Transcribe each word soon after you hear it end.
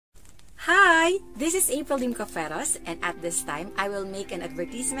Hi! This is April Limcoferos, and at this time, I will make an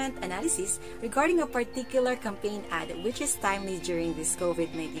advertisement analysis regarding a particular campaign ad which is timely during this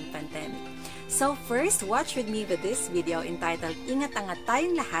COVID-19 pandemic. So first, watch with me with this video entitled Ingat Angat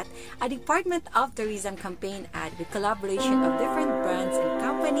Tayong Lahat, a Department of Tourism campaign ad with collaboration of different brands and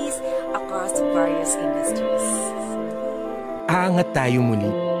companies across various industries. Aangat tayo muli.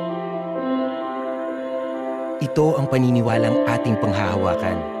 Ito ang paniniwalang ating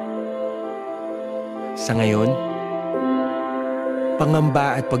panghahawakan. Sa ngayon,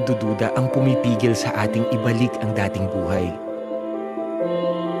 pangamba at pagdududa ang pumipigil sa ating ibalik ang dating buhay.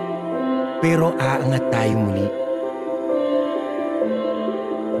 Pero aangat tayo muli.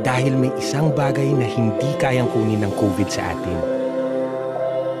 Dahil may isang bagay na hindi kayang kunin ng COVID sa atin.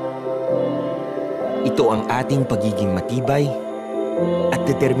 Ito ang ating pagiging matibay at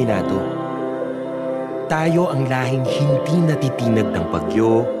determinado. Tayo ang lahing hindi natitinag ng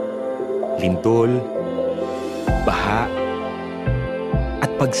bagyo, lindol, baha, at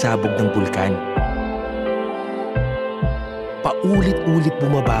pagsabog ng bulkan. Paulit-ulit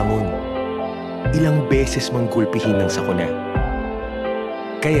bumabangon, ilang beses manggulpihin ng sakuna.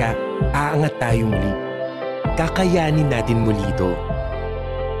 Kaya, aangat tayo muli. Kakayanin natin muli ito.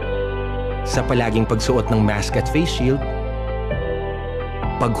 Sa palaging pagsuot ng mask at face shield,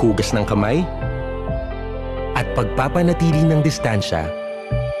 paghugas ng kamay, at pagpapanatili ng distansya,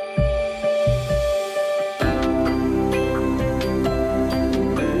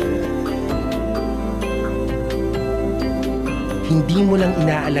 hindi mo lang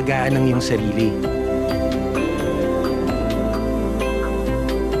inaalagaan ang iyong sarili.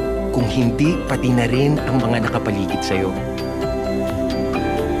 Kung hindi, pati na rin ang mga nakapaligid sa'yo.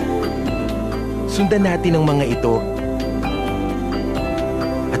 Sundan natin ang mga ito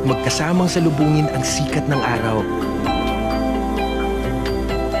at magkasamang salubungin ang sikat ng araw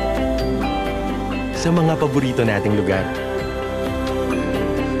sa mga paborito nating lugar.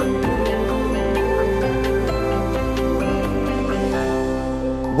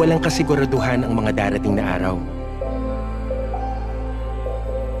 Walang kasiguraduhan ang mga darating na araw.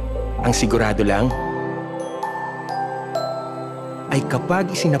 Ang sigurado lang ay kapag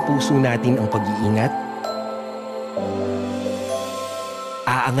isinapuso natin ang pag-iingat,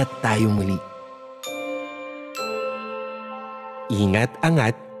 aangat tayo muli. Ingat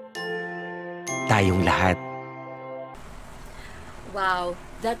angat tayong lahat. Wow,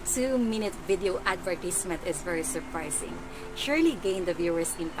 that 2-minute video advertisement is very surprising. Surely gained the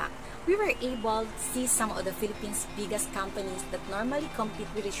viewer's impact. We were able to see some of the Philippines' biggest companies that normally compete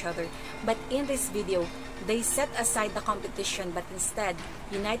with each other, but in this video, they set aside the competition but instead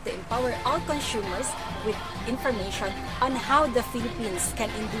unite to empower all consumers with information on how the Philippines can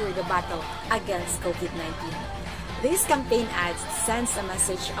endure the battle against COVID-19. This campaign ads sends a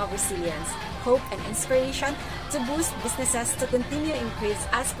message of resilience, hope, and inspiration to boost businesses to continue increase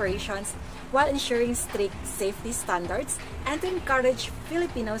aspirations while ensuring strict safety standards and to encourage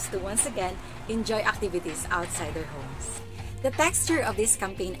Filipinos to once again enjoy activities outside their homes. The texture of this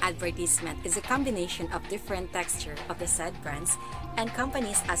campaign advertisement is a combination of different texture of the said brands and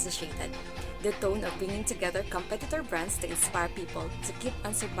companies associated. The tone of bringing together competitor brands to inspire people to keep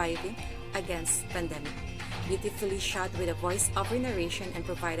on surviving against pandemic. Beautifully shot with a voice-over narration and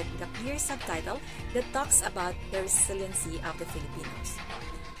provided with a clear subtitle that talks about the resiliency of the Filipinos.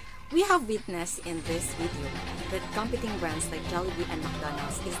 We have witnessed in this video that competing brands like Jollibee and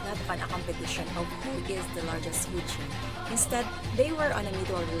McDonald's is not on a competition of who is the largest food chain. Instead, they were on a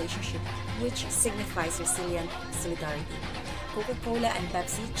mutual relationship which signifies resilient solidarity. Coca-Cola and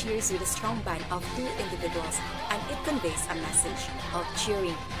Pepsi cheers with a strong band of two individuals, and it conveys a message of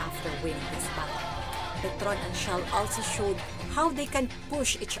cheering after winning this battle. Petron and Shell also showed how they can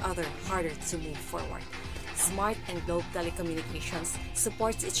push each other harder to move forward. Smart and Globe Telecommunications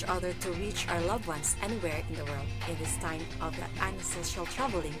supports each other to reach our loved ones anywhere in the world in this time of that unsocial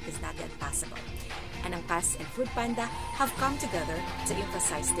traveling is not yet possible. And Angkas and Foodpanda have come together to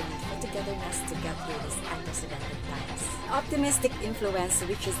emphasize the need for togetherness to get through these unprecedented times. Optimistic influence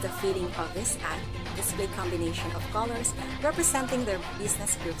reaches the feeling of this ad. Display combination of colors representing their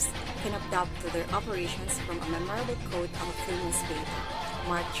business groups can adapt to their operations from a memorable quote of a famous painter,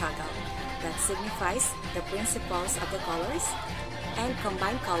 Mark Chagall, that signifies the principles of the colors and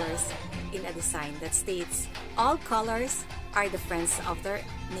combine colors in a design that states all colors are the friends of their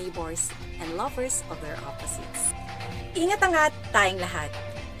neighbors and lovers of their opposites. Ingat angat tayong lahat.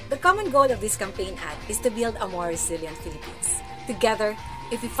 The common goal of this campaign ad is to build a more resilient Philippines. Together,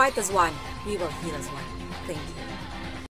 if we fight as one, we will heal as one. Thank you.